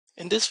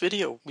In this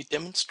video, we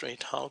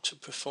demonstrate how to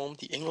perform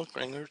the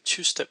Engle-Granger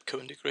two-step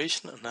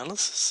co-integration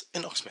analysis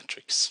in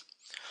OxMetrics.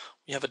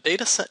 We have a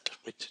data set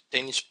with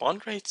Danish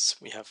bond rates,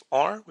 we have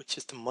R, which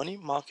is the money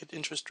market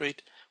interest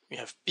rate, we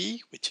have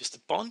B, which is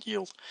the bond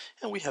yield,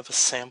 and we have a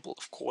sample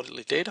of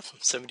quarterly data from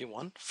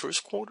 71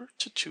 first quarter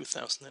to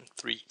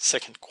 2003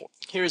 second quarter.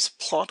 Here is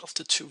a plot of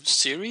the two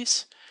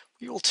series.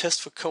 We will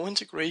test for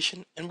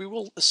co-integration, and we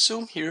will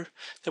assume here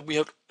that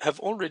we have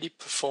already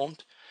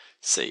performed,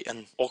 say,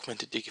 an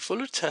Augmented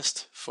Dickey-Fuller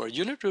test for a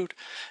unit root,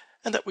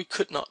 and that we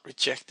could not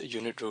reject a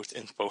unit root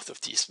in both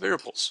of these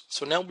variables.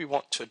 So now we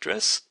want to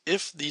address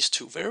if these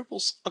two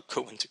variables are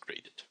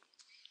co-integrated.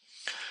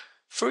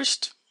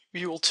 First,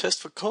 we will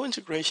test for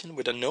co-integration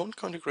with a known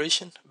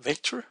co-integration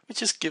vector,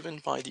 which is given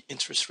by the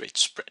interest rate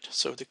spread.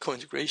 So the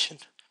co-integration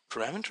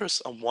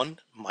parameters are 1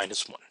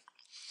 minus 1.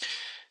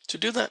 To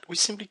do that, we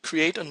simply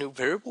create a new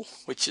variable,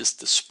 which is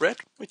the spread,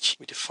 which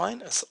we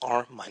define as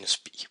R minus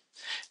B.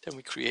 Then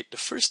we create the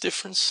first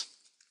difference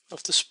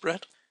of the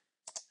spread,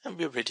 and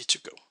we're ready to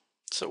go.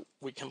 So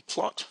we can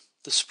plot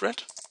the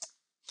spread,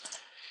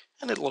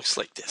 and it looks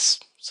like this.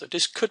 So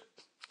this could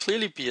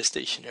clearly be a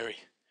stationary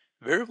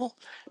variable.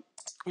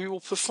 We will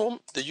perform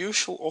the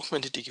usual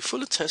Augmented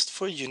Dickey-Fuller test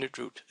for a unit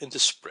root in the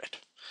spread.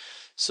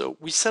 So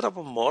we set up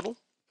a model,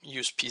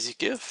 use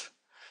PCGIF,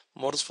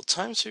 models for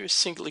time series,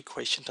 single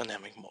equation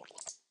dynamic model.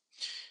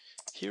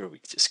 Here we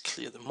just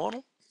clear the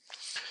model.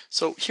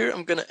 So here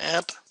I'm going to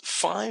add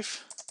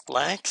 5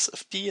 lags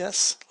of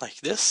DS like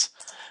this,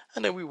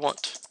 and then we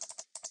want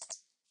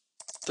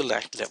the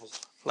lag level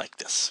like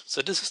this.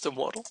 So this is the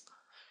model.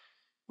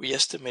 We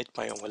estimate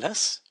by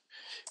OLS.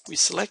 We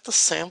select a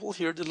sample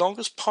here. The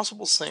longest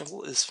possible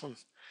sample is from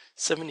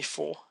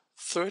 74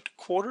 third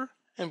quarter,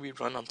 and we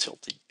run until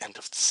the end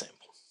of the sample.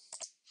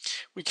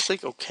 We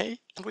click OK,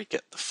 and we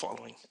get the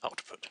following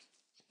output.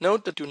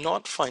 Note that do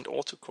not find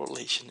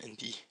autocorrelation in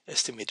the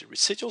estimated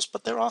residuals,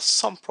 but there are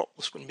some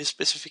problems with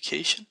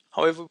misspecification.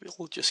 However, we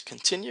will just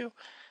continue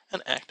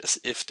and act as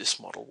if this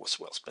model was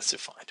well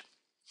specified.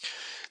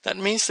 That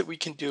means that we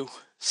can do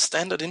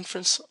standard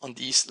inference on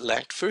these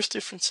lagged first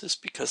differences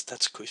because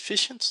that's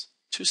coefficients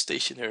to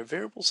stationary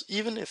variables,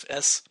 even if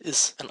S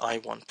is an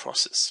I1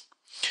 process.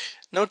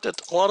 Note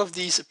that a lot of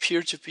these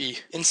appear to be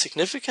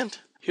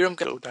insignificant. Here I'm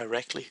going to go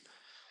directly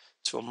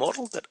to a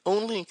model that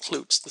only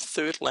includes the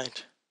third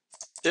lagged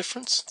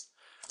difference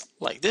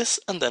like this,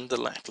 and then the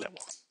lag level.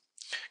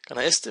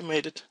 Gonna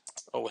estimate it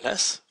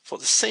OLS for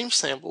the same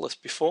sample as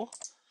before,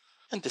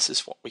 and this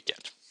is what we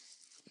get.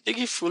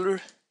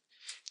 Dickey-Fuller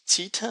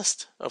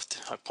t-test of the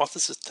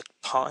hypothesis that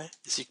pi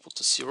is equal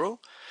to 0,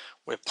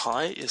 where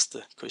pi is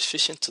the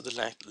coefficient to the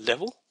lag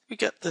level. We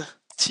get the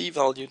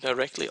t-value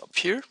directly up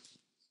here.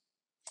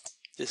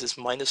 This is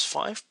minus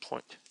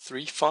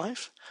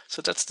 5.35,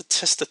 so that's the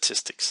test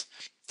statistics.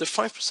 The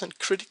 5%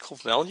 critical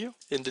value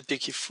in the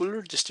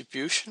Dickey-Fuller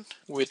distribution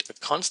with a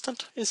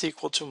constant is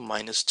equal to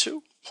minus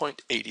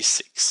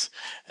 2.86.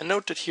 And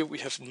note that here we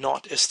have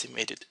not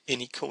estimated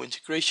any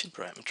co-integration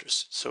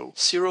parameters, so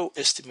 0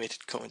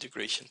 estimated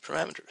co-integration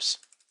parameters.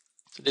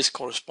 So this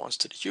corresponds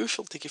to the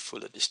usual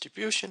Dickey-Fuller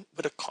distribution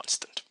with a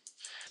constant.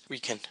 We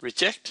can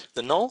reject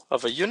the null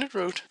of a unit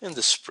root in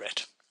the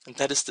spread. And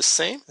that is the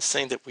same as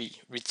saying that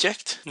we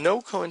reject no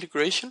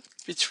co-integration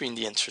between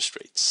the interest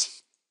rates.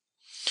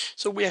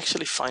 So we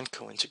actually find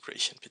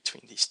co-integration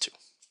between these two.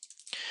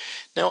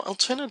 Now,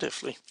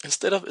 alternatively,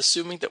 instead of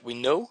assuming that we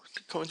know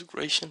the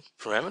co-integration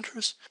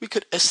parameters, we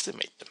could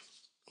estimate them.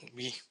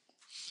 We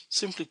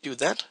simply do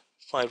that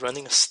by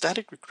running a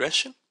static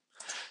regression.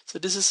 So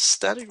this is a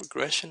static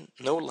regression,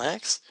 no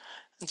lags,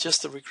 and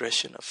just a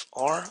regression of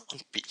R on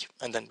B,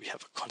 and then we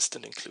have a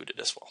constant included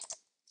as well.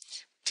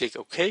 Click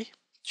OK,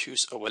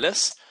 choose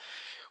OLS.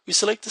 We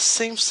select the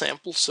same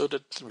sample so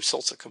that the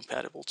results are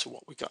compatible to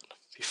what we got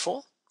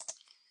before.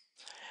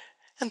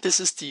 And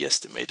this is the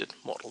estimated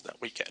model that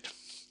we get.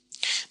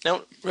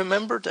 Now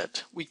remember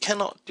that we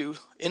cannot do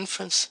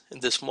inference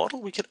in this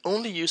model. We can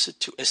only use it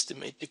to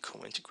estimate the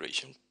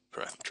co-integration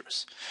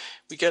parameters.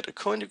 We get a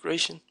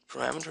co-integration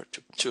parameter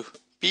to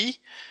B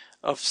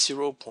of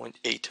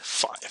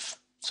 0.85.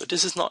 So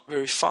this is not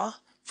very far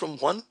from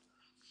 1.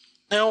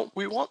 Now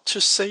we want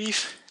to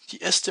save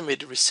the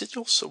estimated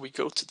residuals, so we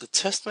go to the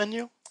test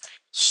menu,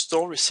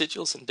 store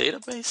residuals in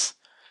database,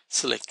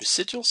 select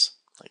residuals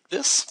like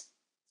this,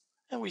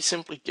 and we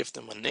simply give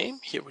them a name.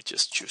 Here we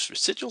just choose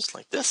residuals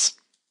like this.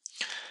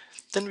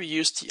 Then we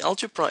use the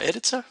algebra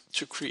editor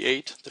to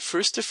create the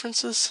first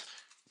differences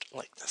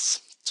like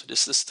this. So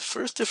this is the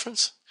first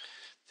difference.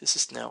 This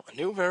is now a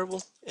new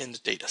variable in the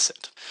data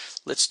set.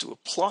 Let's do a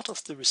plot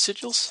of the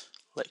residuals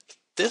like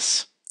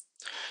this.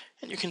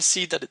 And you can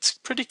see that it's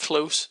pretty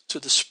close to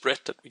the spread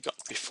that we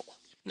got before.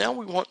 Now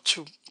we want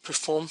to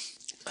perform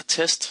a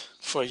test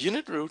for a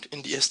unit root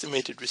in the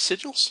estimated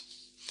residuals.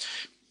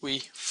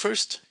 We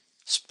first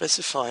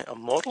specify a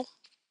model,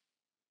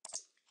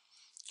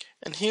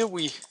 and here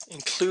we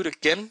include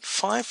again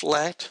 5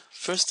 lagged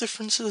first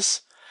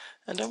differences,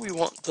 and then we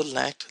want the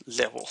lagged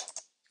level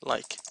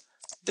like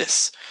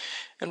this.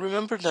 And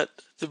remember that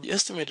the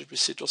estimated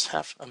residuals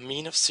have a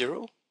mean of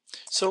 0,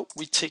 so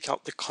we take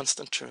out the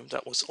constant term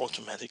that was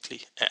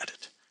automatically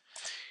added.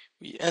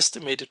 We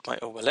estimate it by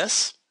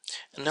OLS,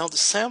 and now the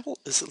sample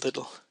is a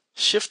little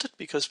shifted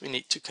because we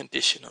need to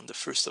condition on the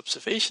first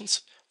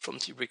observations from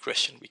the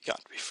regression we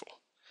got before.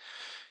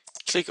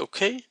 Click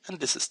OK, and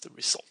this is the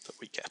result that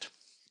we get.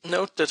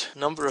 Note that a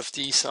number of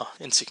these are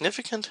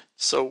insignificant,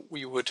 so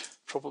we would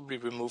probably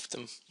remove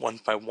them one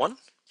by one.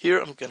 Here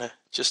I'm gonna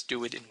just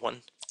do it in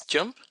one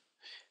jump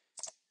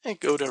and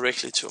go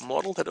directly to a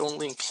model that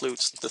only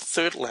includes the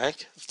third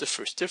lag of the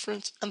first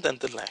difference and then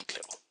the lag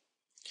level.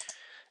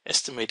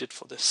 Estimated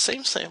for the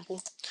same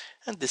sample,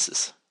 and this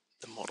is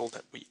the model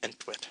that we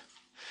end with.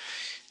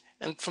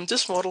 And from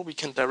this model we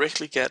can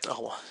directly get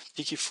our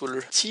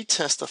Dickey-Fuller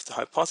t-test of the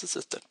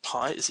hypothesis that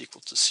pi is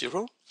equal to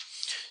 0.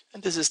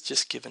 And this is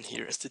just given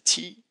here as the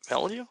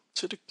t-value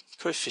to the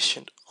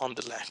coefficient on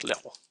the lag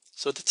level.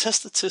 So the test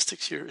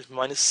statistics here is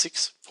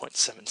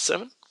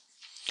 -6.77.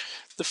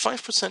 The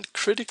 5%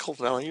 critical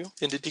value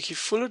in the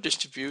Dickey-Fuller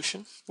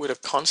distribution with a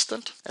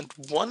constant and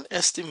one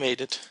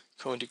estimated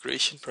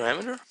cointegration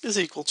parameter is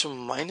equal to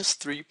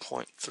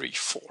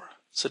 -3.34.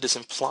 So this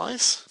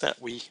implies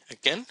that we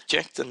again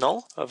reject the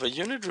null of a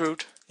unit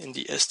root in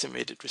the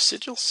estimated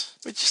residuals,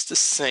 which is the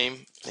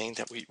same thing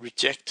that we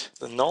reject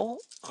the null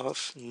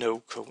of no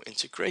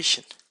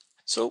co-integration.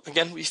 So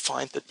again, we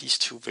find that these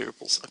two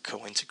variables are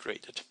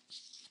co-integrated.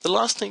 The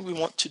last thing we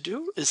want to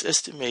do is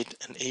estimate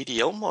an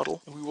ADL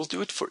model, and we will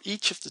do it for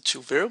each of the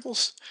two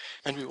variables,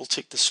 and we will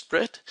take the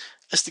spread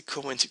as the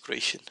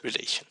co-integration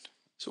relation.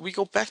 So we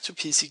go back to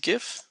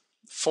PCGIF,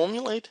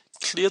 formulate,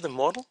 clear the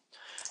model,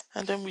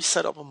 and then we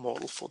set up a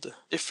model for the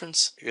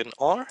difference in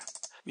R.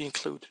 We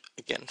include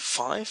again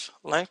 5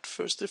 lagged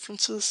first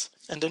differences,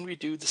 and then we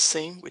do the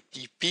same with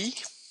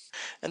dB.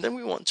 And then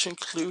we want to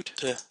include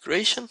the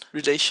regression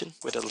relation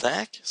with a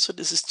lag, so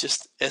this is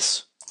just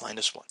S-1.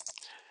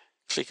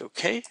 Click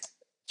OK,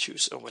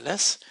 choose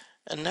OLS,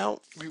 and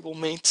now we will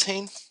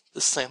maintain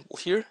the sample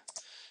here.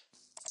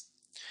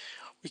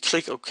 We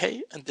click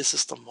OK, and this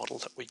is the model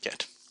that we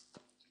get.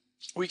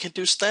 We can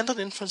do standard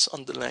inference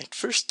on the lagged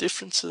first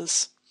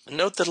differences.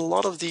 Note that a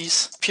lot of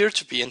these appear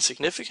to be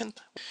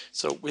insignificant,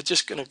 so we're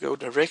just going to go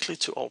directly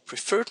to our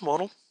preferred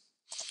model,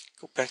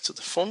 go back to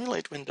the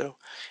formulate window,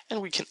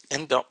 and we can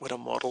end up with a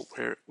model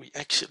where we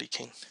actually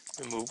can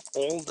remove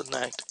all the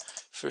lagged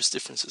first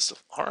differences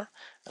of R,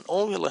 and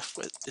all we're left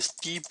with is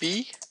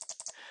dB,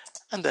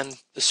 and then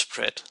the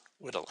spread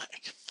with a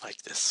lag,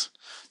 like this.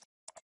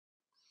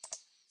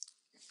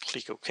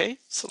 Click OK,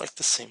 select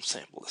the same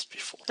sample as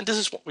before, and this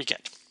is what we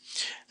get.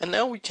 And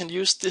now we can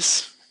use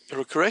this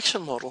error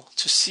correction model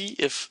to see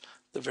if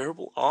the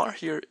variable R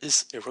here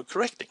is error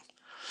correcting.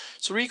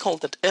 So recall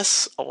that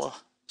S, our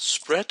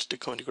spread, the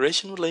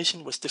cointegration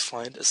relation, was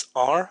defined as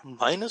R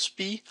minus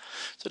B.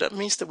 So that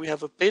means that we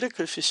have a beta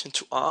coefficient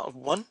to R of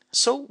 1.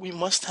 So we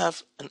must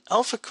have an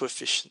alpha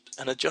coefficient,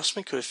 an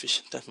adjustment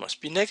coefficient that must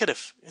be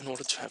negative in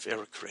order to have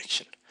error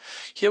correction.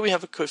 Here we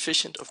have a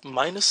coefficient of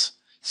minus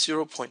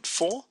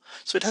 0.4,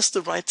 so it has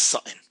the right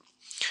sign.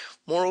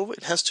 Moreover,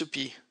 it has to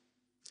be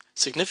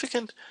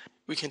significant.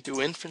 We can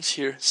do inference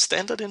here,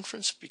 standard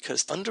inference,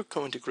 because under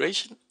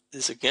cointegration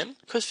is again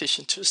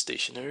coefficient to a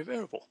stationary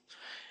variable.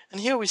 And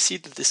here we see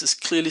that this is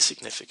clearly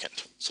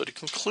significant. So the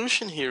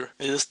conclusion here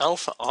is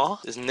alpha R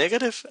is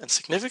negative and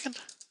significant,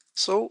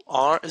 so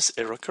R is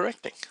error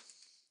correcting.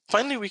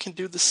 Finally, we can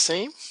do the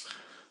same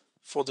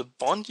for the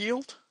bond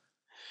yield.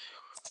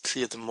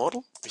 Clear the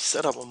model. We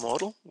set up a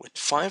model with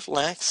 5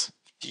 lags of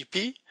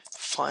dB,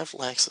 5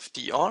 lags of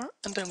dr,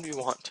 and then we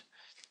want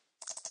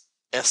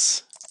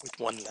S with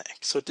 1 lag.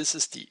 So this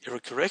is the error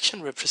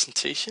correction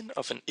representation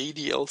of an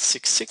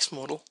ADL66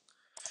 model.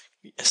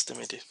 We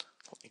estimate it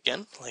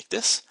again like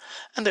this,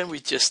 and then we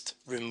just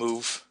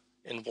remove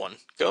in one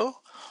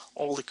go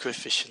all the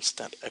coefficients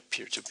that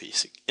appear to be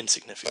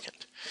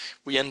insignificant.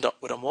 We end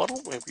up with a model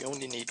where we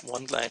only need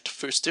 1 lagged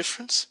first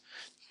difference,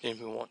 then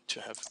we want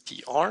to have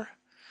dr,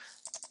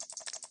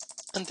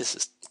 and this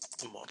is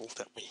the model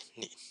that we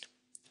need.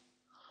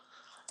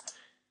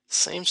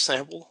 Same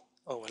sample,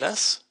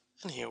 OLS,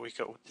 and here we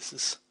go. This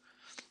is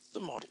the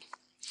model.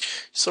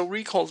 So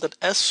recall that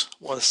S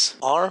was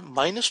R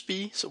minus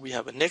B, so we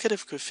have a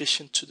negative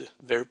coefficient to the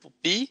variable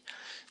B.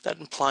 That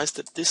implies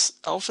that this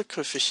alpha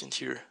coefficient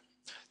here,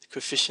 the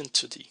coefficient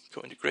to the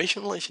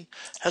cointegration relation,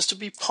 has to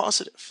be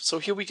positive. So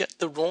here we get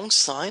the wrong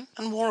sign,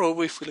 and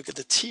moreover, if we look at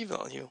the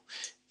t-value,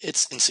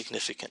 it's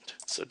insignificant.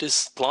 So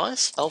this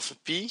implies alpha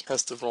B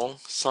has the wrong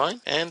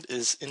sign and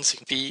is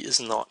insignificant. B is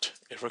not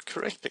error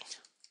correcting.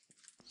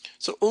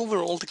 So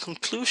overall, the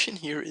conclusion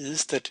here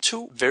is that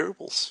two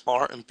variables,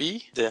 R and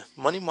B, the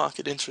money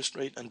market interest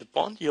rate and the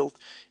bond yield,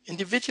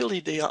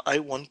 individually they are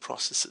I1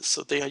 processes,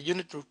 so they are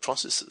unit root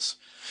processes.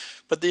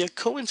 But they are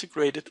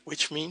co-integrated,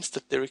 which means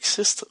that there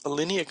exists a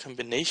linear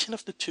combination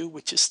of the two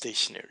which is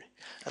stationary.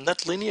 And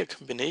that linear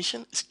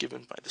combination is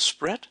given by the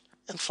spread.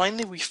 And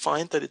finally, we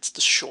find that it's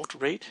the short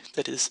rate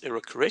that is error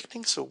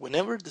correcting, so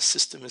whenever the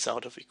system is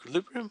out of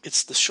equilibrium,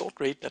 it's the short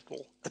rate that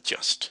will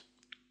adjust.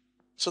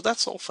 So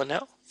that's all for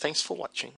now. Thanks for watching.